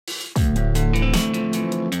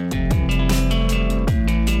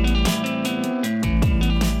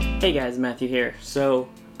Hey guys, Matthew here. So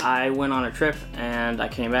I went on a trip and I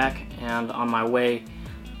came back, and on my way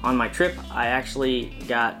on my trip I actually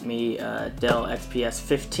got me a Dell XPS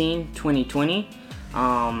 15 2020.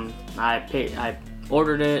 I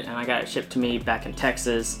ordered it and I got it shipped to me back in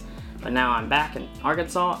Texas, but now I'm back in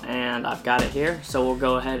Arkansas and I've got it here, so we'll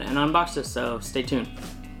go ahead and unbox this, so stay tuned.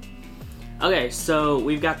 Okay, so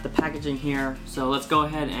we've got the packaging here, so let's go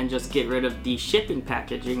ahead and just get rid of the shipping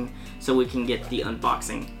packaging so we can get the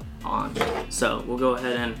unboxing on. So we'll go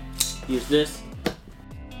ahead and use this.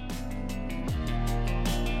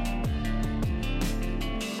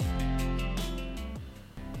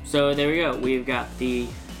 So there we go, we've got the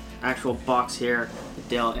actual box here, the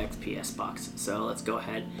Dell XPS box. So let's go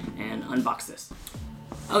ahead and unbox this.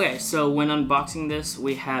 Okay, so when unboxing this,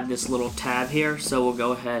 we have this little tab here, so we'll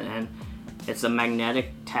go ahead and it's a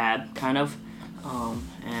magnetic tab kind of,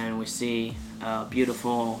 and we see a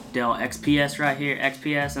beautiful Dell XPS right here,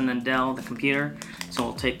 XPS, and then Dell, the computer. So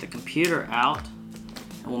we'll take the computer out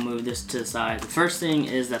and we'll move this to the side. The first thing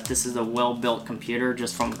is that this is a well-built computer,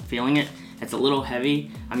 just from feeling it. It's a little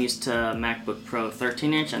heavy. I'm used to MacBook Pro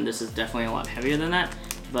 13-inch, and this is definitely a lot heavier than that,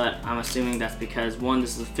 but I'm assuming that's because, one,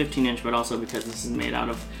 this is a 15-inch, but also because this is made out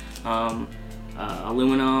of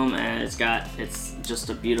aluminum, and it's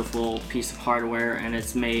just a beautiful piece of hardware, and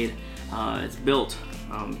it's built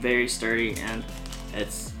very sturdy, and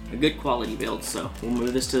it's a good quality build. So we'll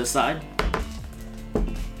move this to the side,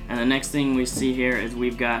 and the next thing we see here is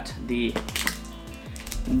we've got the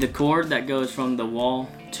cord that goes from the wall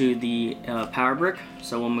to the power brick,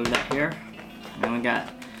 so we'll move that here. And we got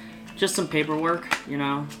just some paperwork, you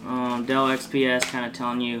know, Dell XPS kind of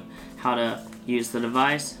telling you how to use the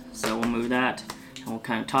device, so we'll move that and we'll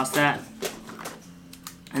kind of toss that.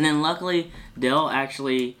 And then luckily Dell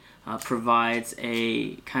actually provides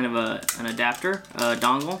a kind of an adapter, a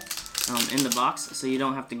dongle in the box, so you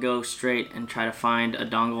don't have to go straight and try to find a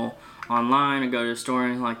dongle online or go to a store or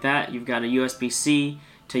anything like that. You've got a USB-C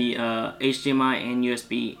to HDMI and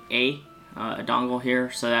USB-A dongle here,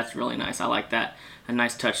 so that's really nice. I like that. A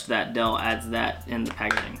nice touch that Dell adds that in the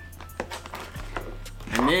packaging.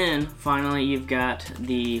 And then finally you've got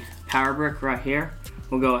the power brick right here.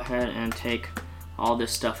 We'll go ahead and take all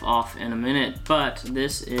this stuff off in a minute, but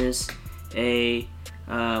this is a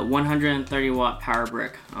 130 watt power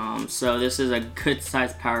brick. So this is a good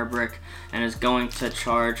sized power brick, and it's going to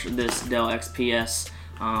charge this Dell XPS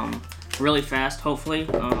really fast, hopefully.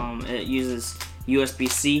 It uses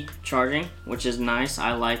USB-C charging, which is nice.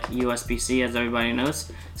 I like USB-C, as everybody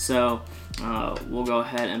knows. So we'll go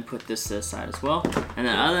ahead and put this to the side as well. And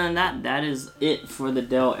then other than that, that is it for the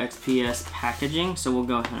Dell XPS packaging. So we'll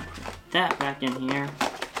go ahead and put that back in here,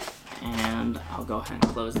 and I'll go ahead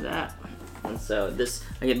and close that. And so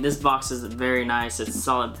this box is very nice. It's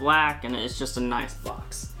solid black, and it's just a nice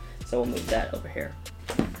box. So we'll move that over here.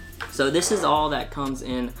 So this is all that comes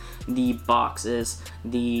in the box, is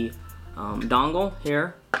the dongle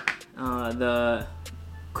here, the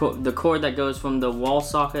cord that goes from the wall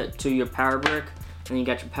socket to your power brick, and you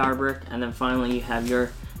got your power brick, and then finally you have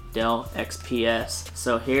your Dell XPS.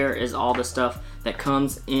 So here is all the stuff that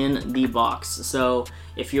comes in the box. So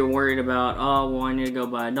if you're worried about, oh well, I need to go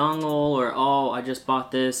buy a dongle, or oh I just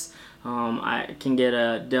bought this, I can get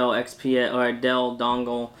a Dell XPS or a Dell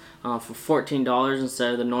dongle for $14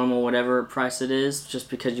 instead of the normal whatever price it is, just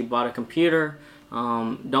because you bought a computer.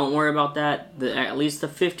 Don't worry about that. At least the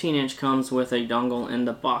 15-inch comes with a dongle in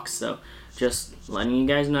the box, so just letting you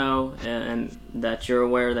guys know, and that you're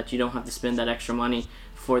aware that you don't have to spend that extra money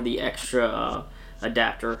for the extra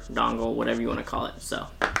adapter, dongle, whatever you want to call it. So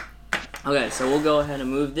okay, so we'll go ahead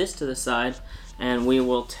and move this to the side, and we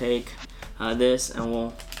will take this and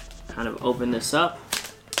we'll kind of open this up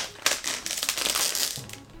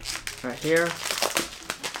right here.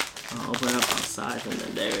 I'll open it up on the side, and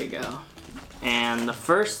then there we go. And the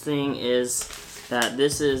first thing is that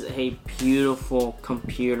this is a beautiful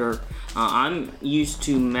computer. I'm used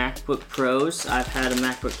to MacBook Pros. I've had a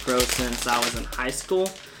MacBook Pro since I was in high school,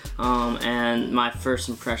 and my first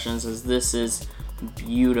impressions is this is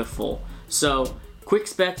beautiful. So quick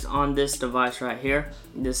specs on this device right here.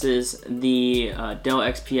 This is the Dell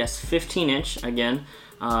XPS 15-inch, again,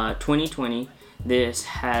 2020. This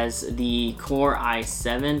has the Core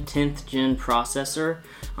i7 10th gen processor,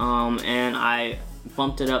 and I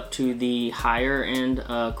bumped it up to the higher end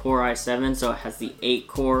Core i7, so it has the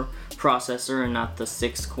 8-core processor and not the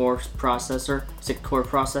 6-core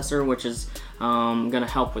processor, which is gonna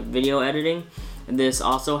help with video editing. This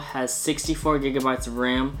also has 64 gigabytes of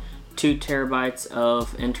RAM, 2 terabytes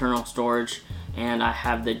of internal storage, and I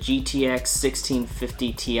have the GTX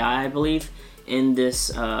 1650 Ti, I believe, in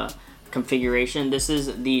this configuration. This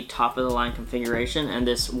is the top of the line configuration, and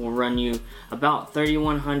this will run you about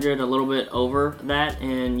 $3,100, a little bit over that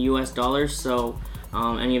in US dollars. So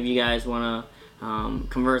any of you guys want to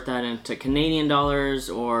convert that into Canadian dollars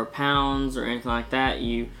or pounds or anything like that,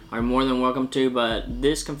 you are more than welcome to. But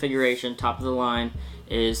this configuration, top of the line,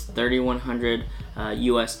 is $3,100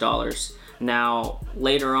 US dollars. Now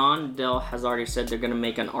later on, Dell has already said they're going to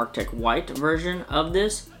make an Arctic White version of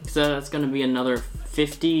this, so that's going to be another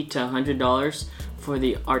 $50 to $100 for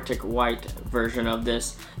the Arctic White version of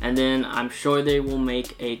this. And then I'm sure they will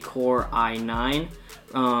make a Core i9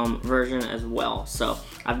 version as well. So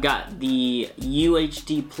I've got the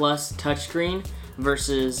UHD Plus touchscreen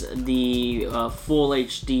versus the full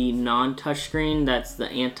HD non-touchscreen. That's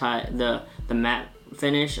the matte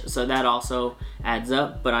finish, so that also adds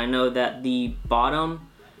up. But I know that the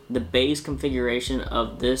base configuration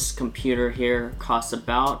of this computer here costs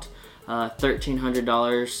about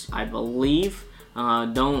 $1,300, I believe.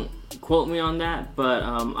 Don't quote me on that, but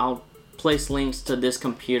I'll place links to this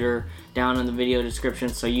computer down in the video description,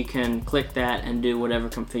 so you can click that and do whatever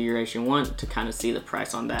configuration you want to kind of see the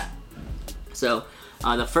price on that. So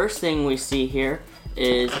the first thing we see here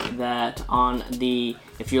is that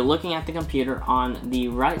if you're looking at the computer, on the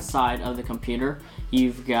right side of the computer,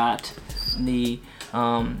 you've got the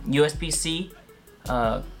USB-C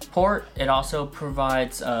port. It also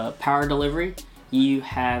provides power delivery. You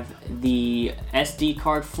have the SD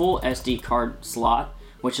card, full SD card slot,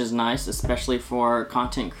 which is nice, especially for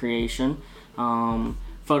content creation,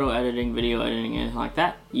 photo editing, video editing, anything like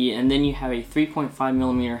that. And then you have a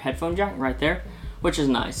 3.5mm headphone jack right there, which is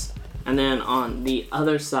nice. And then on the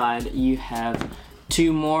other side, you have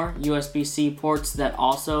two more USB-C ports that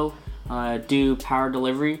also do power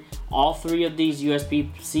delivery. All three of these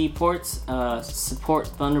USB-C ports support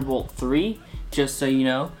Thunderbolt 3, just so you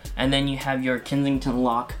know. And then you have your Kensington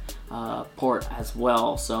lock port as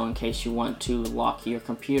well, so in case you want to lock your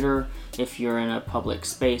computer if you're in a public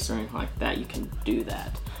space or anything like that, you can do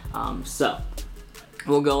that. So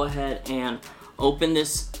we'll go ahead and open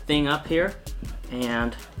this thing up here,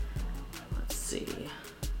 and let's see.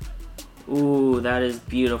 Ooh, that is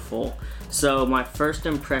beautiful. So my first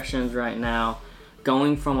impressions right now,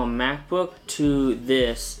 going from a MacBook to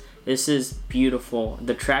this is beautiful.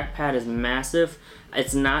 The trackpad is massive.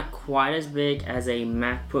 It's not quite as big as a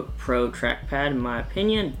MacBook Pro trackpad in my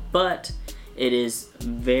opinion, but it's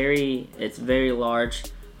very large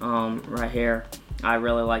right here. I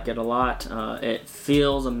really like it a lot. It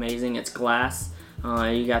feels amazing. It's glass.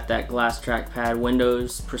 You got that glass trackpad.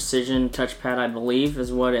 Windows Precision touchpad, I believe,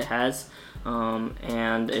 is what it has.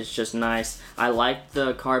 And it's just nice. I like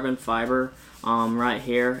the carbon fiber right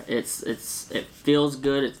here. It feels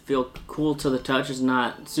good. It feels cool to the touch. It's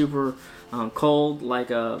not super cold like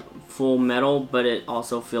a full metal, but it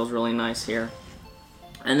also feels really nice here.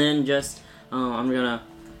 And then just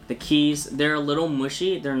the keys, they're a little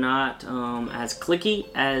mushy. They're not as clicky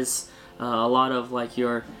as a lot of like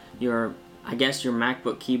your I guess your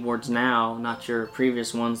MacBook keyboards now, not your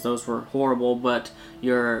previous ones. Those were horrible, but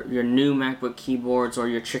your new MacBook keyboards or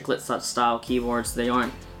your chiclet style keyboards, they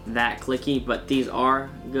aren't that clicky, but these are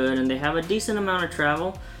good, and they have a decent amount of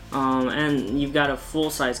travel. And you've got a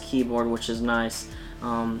full-size keyboard, which is nice.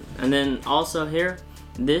 And then also here,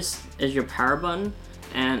 this is your power button,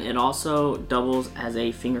 and it also doubles as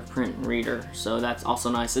a fingerprint reader, so that's also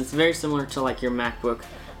nice. It's very similar to like your MacBook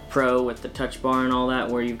Pro with the touch bar and all that,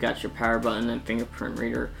 where you've got your power button and fingerprint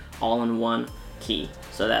reader all in one key,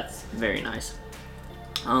 so that's very nice.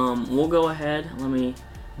 We'll go ahead, let me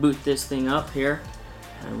boot this thing up here,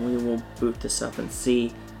 and we will boot this up and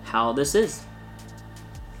see how this is.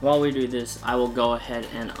 While we do this, I will go ahead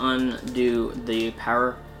and undo the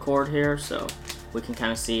power cord here so we can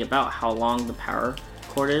kind of see about how long the power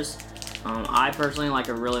cord is. I personally like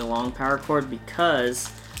a really long power cord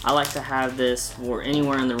because I like to have this for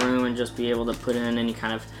anywhere in the room and just be able to put in any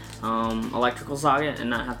kind of electrical socket and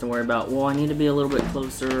not have to worry about, well, I need to be a little bit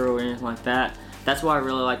closer or anything like that. That's why I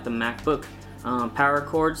really like the MacBook power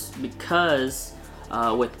cords, because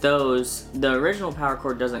with those, the original power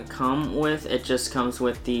cord doesn't come with, it just comes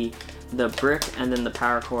with the brick and then the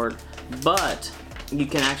power cord, but you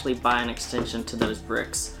can actually buy an extension to those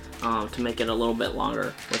bricks to make it a little bit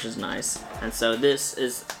longer, which is nice. And so this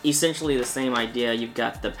is essentially the same idea. You've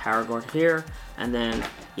got the power cord here, and then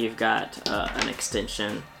you've got an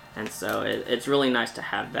extension, and so it's really nice to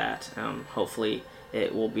have that. Hopefully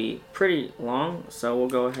it will be pretty long, so we'll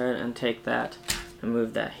go ahead and take that and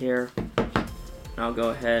move that here. I'll go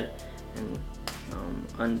ahead and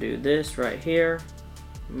undo this right here.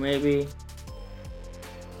 Maybe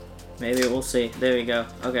we'll see. There we go.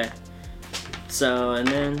 Okay. So, and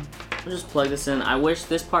then we'll just plug this in. I wish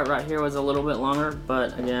this part right here was a little bit longer,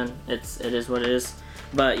 but again, it is what it is.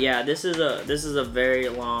 But yeah, this is a very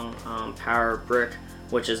long power brick,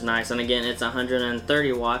 which is nice. And again, it's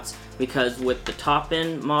 130 watts because with the top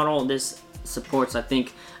end model, this supports, I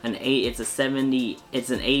think, it's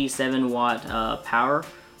an 87 watt power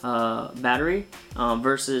battery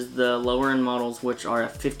versus the lower end models, which are a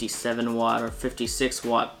 57 watt or 56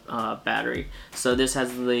 watt battery. So this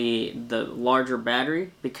has the larger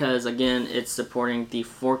battery because again, it's supporting the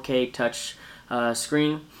 4K touch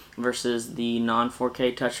screen versus the non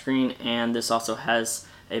 4K touchscreen, and this also has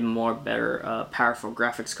a better powerful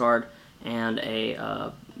graphics card and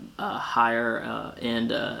a higher end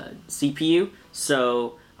CPU.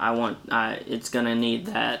 So it's gonna need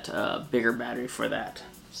that bigger battery for that.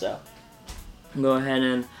 So go ahead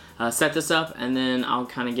and set this up, and then I'll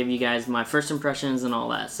kind of give you guys my first impressions and all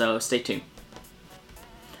that. So stay tuned.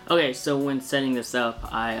 Okay, so when setting this up,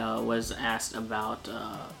 I was asked about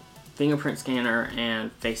fingerprint scanner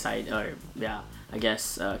and Face ID, or yeah, I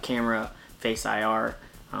guess camera Face IR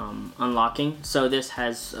unlocking. So this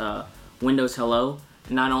has Windows Hello.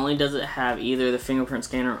 Not only does it have either the fingerprint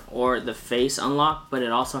scanner or the face unlock, but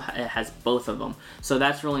it also it has both of them. So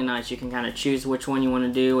that's really nice. You can kind of choose which one you want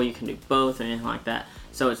to do, or you can do both or anything like that.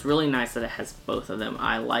 So it's really nice that it has both of them.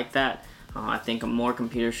 I like that. I think more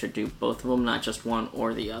computers should do both of them, not just one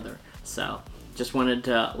or the other. So just wanted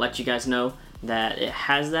to let you guys know that it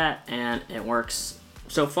has that and it works.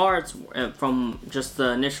 So far, it's from just the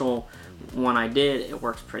initial one I did, it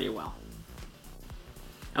works pretty well.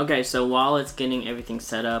 Okay, so while it's getting everything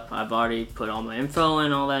set up, I've already put all my info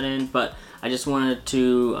and all that in, but I just wanted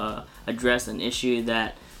to address an issue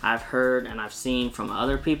that I've heard and I've seen from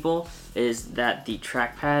other people, is that the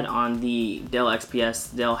trackpad on the Dell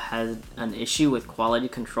XPS, Dell has an issue with quality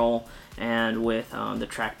control and with the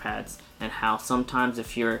trackpads, and how sometimes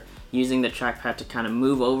if you're using the trackpad to kind of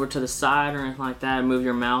move over to the side or anything like that, move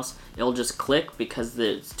your mouse, it'll just click because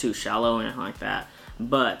it's too shallow and anything like that.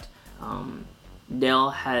 But Dell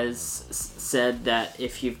has said that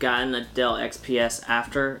if you've gotten a Dell XPS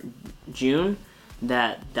after June,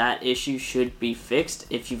 that issue should be fixed.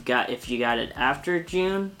 If you got it after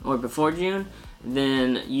June or before June,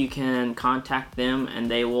 then you can contact them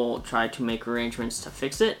and they will try to make arrangements to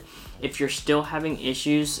fix it. If you're still having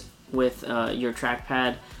issues with your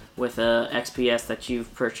trackpad with a XPS that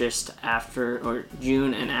you've purchased after or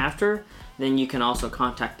June and after, then you can also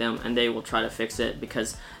contact them and they will try to fix it,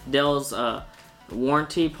 because Dell's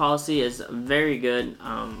warranty policy is very good.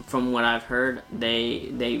 From what I've heard,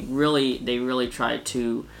 they really try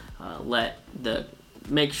to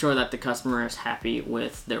make sure that the customer is happy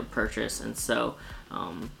with their purchase, and so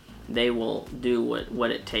they will do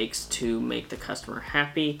what it takes to make the customer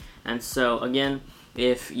happy. And so again,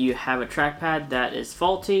 if you have a trackpad that is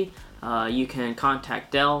faulty, you can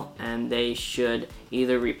contact Dell and they should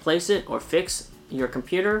either replace it or fix your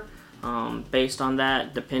computer. Based on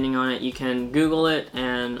that, depending on it, you can Google it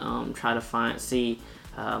and try to see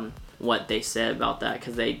what they said about that,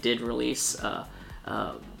 because they did release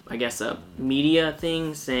I guess a media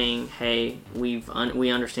thing saying, hey, we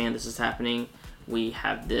understand this is happening, we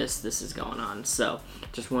have this is going on. So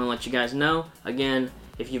just want to let you guys know, again,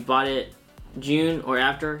 if you bought it June or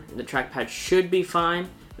after, the trackpad should be fine.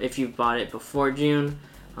 If you bought it before June,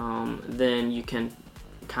 then you can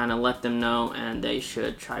kind of let them know and they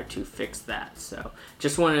should try to fix that. So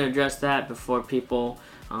just wanted to address that before people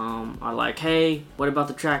are like, hey, what about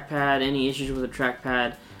the trackpad? Any issues with the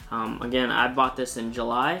trackpad? Again, I bought this in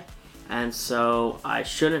July, and so I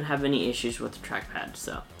shouldn't have any issues with the trackpad.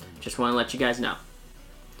 So just want to let you guys know.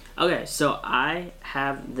 Okay, so I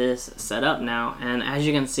have this set up now, and as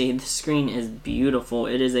you can see, the screen is beautiful.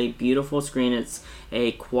 It is a beautiful screen. It's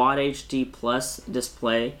a Quad HD Plus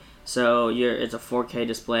display, so it's a 4K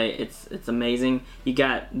display. It's amazing. You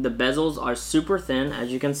got the bezels are super thin,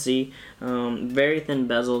 as you can see, very thin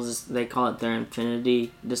bezels. They call it their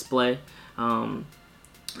infinity display.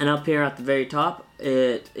 And up here at the very top,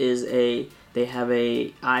 they have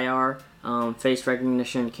a IR face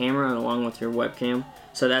recognition camera along with your webcam.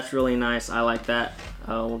 So that's really nice. I like that.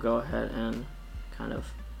 We'll go ahead and kind of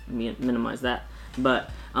minimize that. But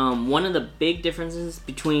one of the big differences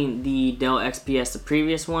between the Dell XPS, the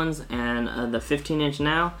previous ones, and the 15-inch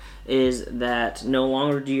now, is that no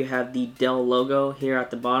longer do you have the Dell logo here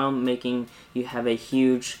at the bottom, making you have a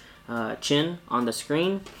huge chin on the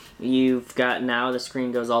screen. You've got, now the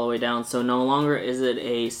screen goes all the way down, so no longer is it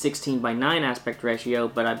a 16:9 aspect ratio,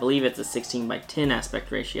 but I believe it's a 16:10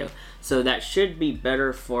 aspect ratio. So that should be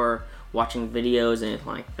better for watching videos, anything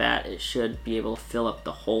like that, it should be able to fill up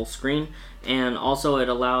the whole screen. And also it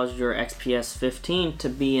allows your XPS 15 to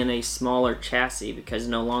be in a smaller chassis, because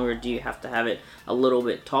no longer do you have to have it a little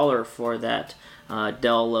bit taller for that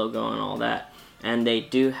Dell logo and all that. And they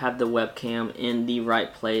do have the webcam in the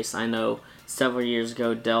right place. I know several years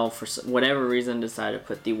ago Dell, for whatever reason, decided to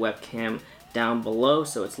put the webcam down below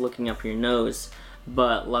so it's looking up your nose,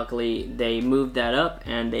 but luckily they moved that up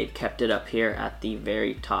and they've kept it up here at the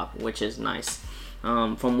very top, which is nice.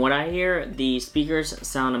 From what I hear, the speakers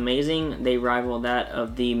sound amazing. They rival that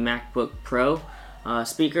of the MacBook Pro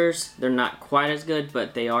speakers. They're not quite as good,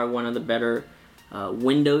 but they are one of the better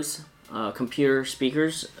Windows computer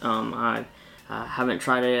speakers. I haven't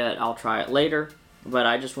tried it yet. I'll try it later, but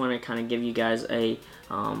I just want to kind of give you guys a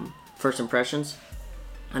first impressions.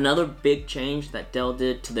 Another big change that Dell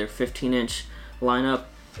did to their 15-inch lineup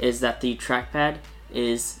is that the trackpad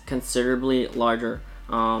is considerably larger.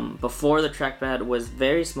 Before, the trackpad was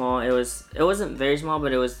very small. It wasn't very small,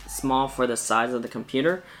 but it was small for the size of the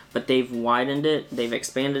computer. But they've widened it, they've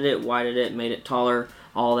expanded it, widened it, made it taller,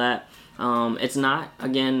 all that. It's not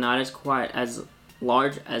as quite as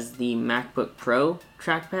large as the MacBook Pro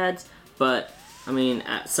trackpads, but I mean,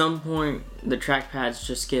 at some point the trackpads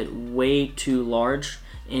just get way too large,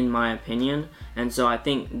 in my opinion. And so I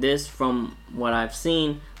think this, from what I've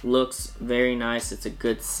seen, looks very nice. It's a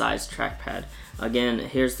good size trackpad. Again,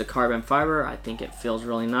 here's the carbon fiber. I think it feels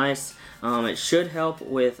really nice. It should help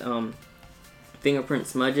with fingerprint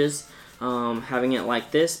smudges, having it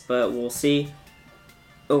like this, but we'll see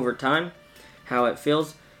over time how it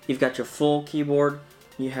feels. You've got your full keyboard.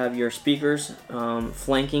 You have your speakers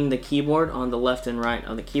flanking the keyboard on the left and right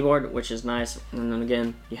of the keyboard, which is nice. And then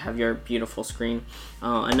again, you have your beautiful screen.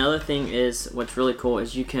 Another thing is, what's really cool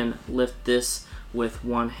is you can lift this with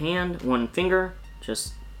one hand, one finger,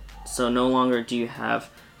 just so no longer do you have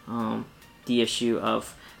the issue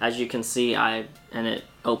of, as you can see, and it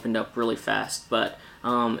opened up really fast, but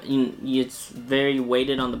it's very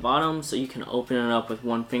weighted on the bottom, so you can open it up with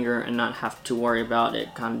one finger and not have to worry about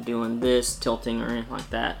it kind of doing this, tilting or anything like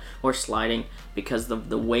that, or sliding, because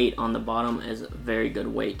the weight on the bottom is very good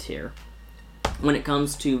weight here. When it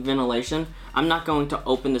comes to ventilation, I'm not going to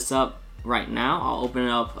open this up right now. I'll open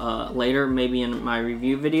it up later, maybe in my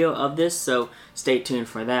review video of this, so stay tuned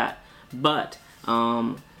for that. But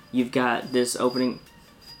you've got this opening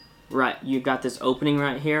right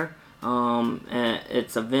here. And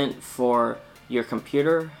it's a vent for your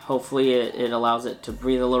computer. Hopefully it allows it to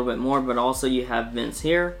breathe a little bit more, but also you have vents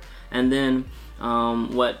here. And then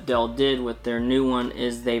what Dell did with their new one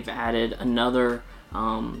is they've added another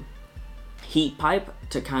heat pipe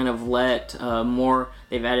to kind of let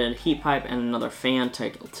they've added a heat pipe and another fan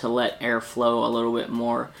to let air flow a little bit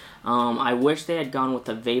more. I wish they had gone with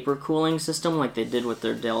a vapor cooling system like they did with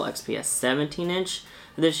their Dell XPS 17-inch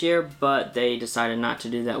this year, but they decided not to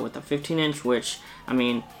do that with the 15-inch, which, I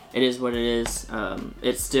mean, it is what it is.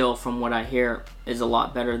 It's still, from what I hear, is a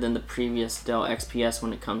lot better than the previous Dell XPS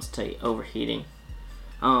when it comes to overheating.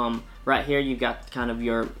 Right here you've got kind of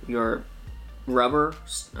your rubber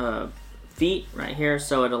feet right here,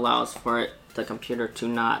 so it allows for the computer to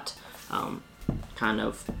not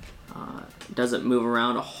doesn't move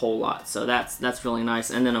around a whole lot, so that's really nice.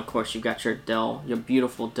 And then of course you've got your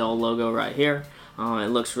beautiful Dell logo right here. It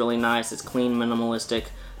looks really nice. It's clean, minimalistic.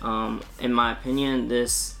 In my opinion,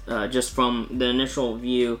 this just from the initial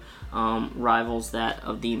view rivals that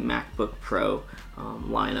of the MacBook Pro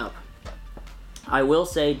lineup. I will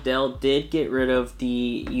say Dell did get rid of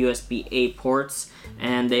the USB-A ports,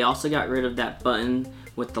 and they also got rid of that button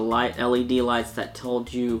with the LED lights that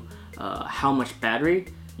told you how much battery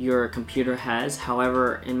your computer has.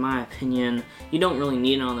 However, in my opinion, you don't really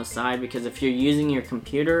need it on the side, because if you're using your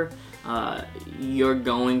computer, you're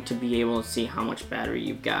going to be able to see how much battery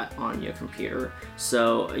you've got on your computer.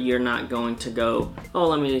 So you're not going to go, oh,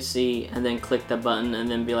 let me see, and then click the button and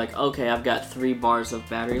then be like, okay, I've got 3 bars of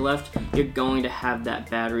battery left. You're going to have that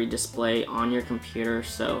battery display on your computer.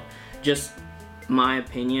 So just my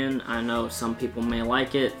opinion, I know some people may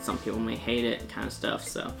like it, some people may hate it, kind of stuff.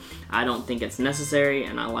 So I don't think it's necessary,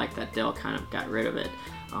 and I like that Dell kind of got rid of it.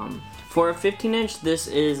 For a 15-inch, this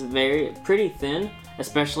is pretty thin,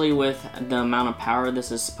 especially with the amount of power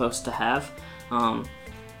this is supposed to have.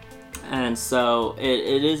 And so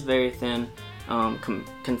it is very thin,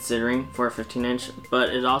 considering for a 15-inch, but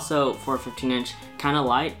it also, for a 15-inch, kind of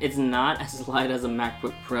light. It's not as light as a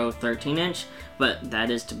MacBook Pro 13-inch, but that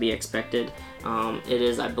is to be expected. It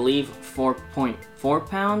is, I believe, 4.4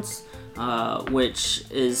 pounds, which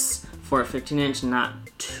is, for a 15-inch, not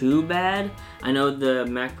too bad. I know the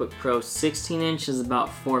MacBook Pro 16-inch is about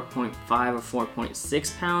 4.5 or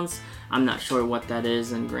 4.6 pounds. I'm not sure what that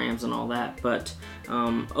is in grams and all that, but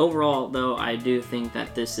overall though, I do think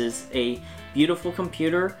that this is a beautiful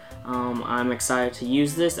computer. I'm excited to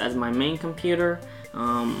use this as my main computer.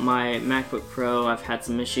 My MacBook Pro, I've had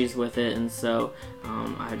some issues with it, and so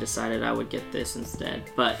I decided I would get this instead.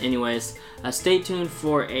 But anyways, stay tuned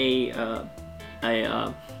for a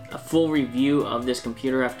full review of this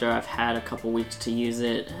computer after I've had a couple weeks to use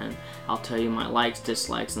it, and I'll tell you my likes,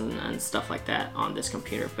 dislikes, and stuff like that on this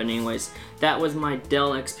computer. But anyways, that was my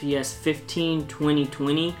Dell XPS 15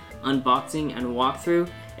 2020 unboxing and walkthrough.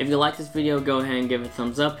 If you like this video, go ahead and give it a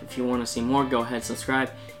thumbs up. If you want to see more, go ahead and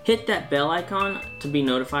subscribe. Hit that bell icon to be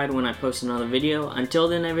notified when I post another video. Until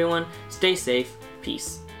then, everyone, stay safe.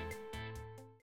 Peace.